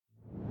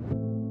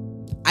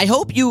I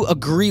hope you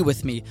agree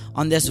with me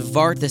on this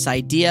this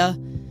idea,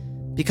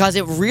 because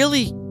it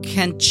really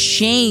can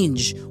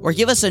change or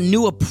give us a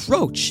new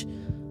approach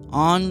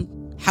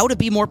on how to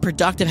be more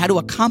productive, how to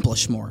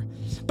accomplish more.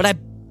 But I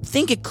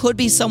think it could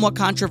be somewhat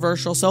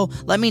controversial, so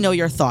let me know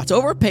your thoughts.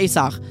 Over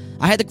Pesach,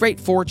 I had the great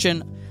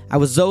fortune, I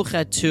was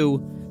zocheh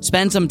to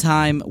spend some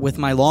time with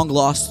my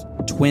long-lost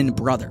twin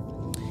brother.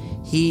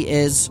 He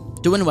is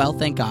doing well,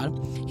 thank God.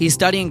 He's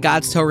studying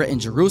God's Torah in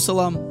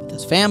Jerusalem with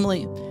his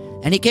family,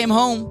 and he came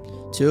home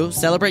to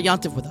celebrate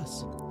Yontif with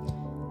us.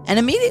 And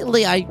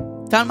immediately I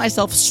found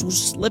myself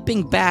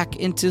slipping back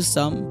into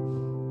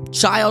some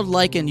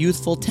childlike and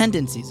youthful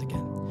tendencies again.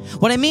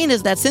 What I mean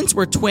is that since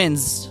we're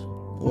twins,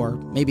 or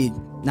maybe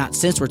not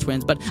since we're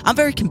twins, but I'm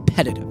very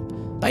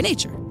competitive by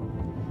nature.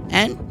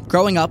 And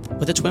growing up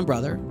with a twin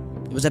brother,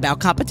 it was about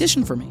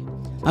competition for me.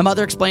 My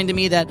mother explained to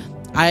me that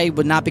I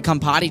would not become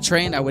potty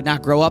trained, I would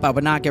not grow up, I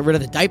would not get rid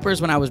of the diapers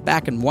when I was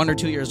back in 1 or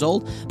 2 years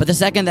old. But the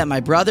second that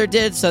my brother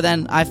did, so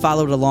then I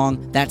followed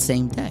along that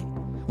same day.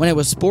 When it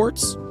was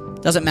sports,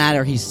 doesn't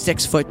matter, he's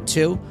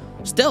 6'2",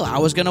 still I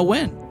was going to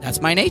win.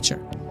 That's my nature.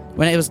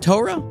 When it was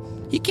Torah,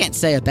 he can't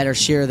say a better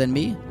shiur than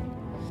me.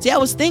 See, I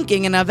was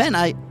thinking, and then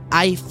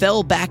I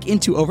fell back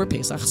into, over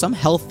Pesach, some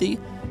healthy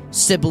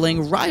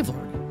sibling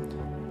rivalry.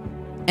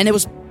 And it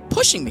was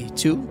pushing me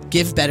to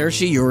give better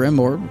shiurim,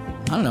 or,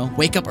 I don't know,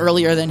 wake up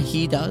earlier than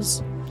he does.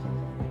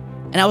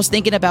 And I was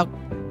thinking about,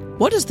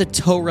 what is the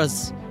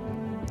Torah's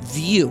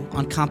view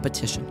on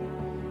competition?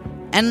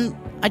 And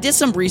I did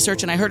some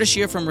research, and I heard a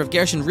shiur from Rav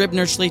Gershon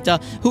Ribner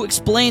Shlita, who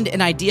explained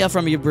an idea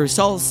from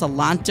Yisrael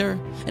Salanter,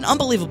 an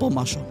unbelievable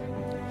mashal.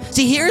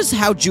 See, here's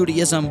how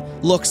Judaism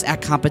looks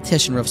at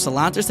competition. Rav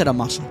Salanter said a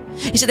mashal.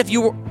 He said, if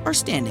you are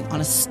standing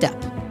on a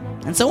step,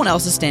 and someone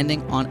else is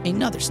standing on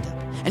another step,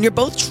 and you're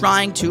both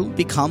trying to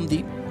become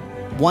the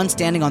one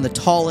standing on the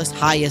tallest,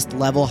 highest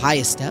level,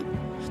 highest step,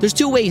 there's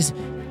 2 ways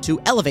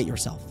to elevate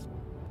yourself.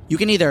 You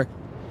can either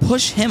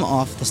push him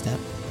off the step,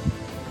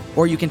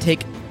 or you can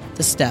take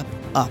the step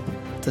up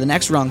to the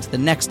next rung, to the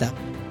next step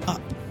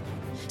up.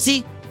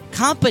 See,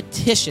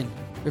 competition,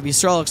 Rabbi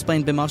Yisrael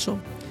explained b'mashal,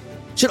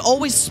 should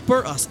always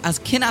spur us, as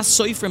kinas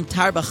soifrim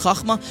tar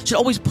b'chachma, should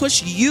always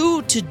push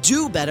you to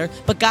do better,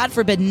 but God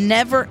forbid,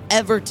 never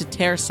ever to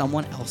tear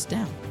someone else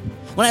down.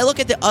 When I look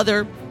at the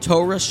other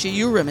Torah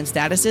shiurim and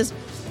statuses,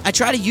 I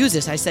try to use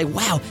this. I say,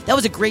 wow, that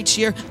was a great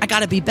shiur, I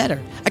gotta be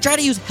better. I try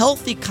to use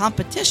healthy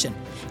competition,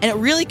 and it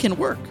really can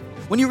work.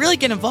 When you really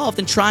get involved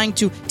in trying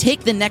to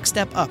take the next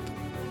step up,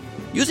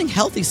 using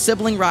healthy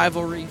sibling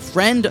rivalry,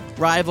 friend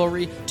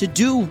rivalry, to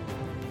do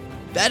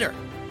better,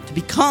 to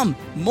become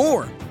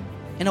more,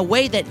 in a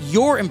way that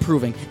you're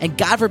improving, and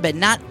God forbid,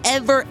 not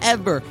ever,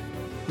 ever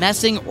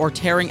messing or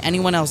tearing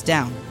anyone else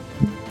down.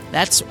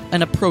 That's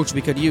an approach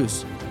we could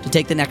use to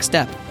take the next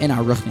step in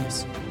our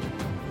ruchnius.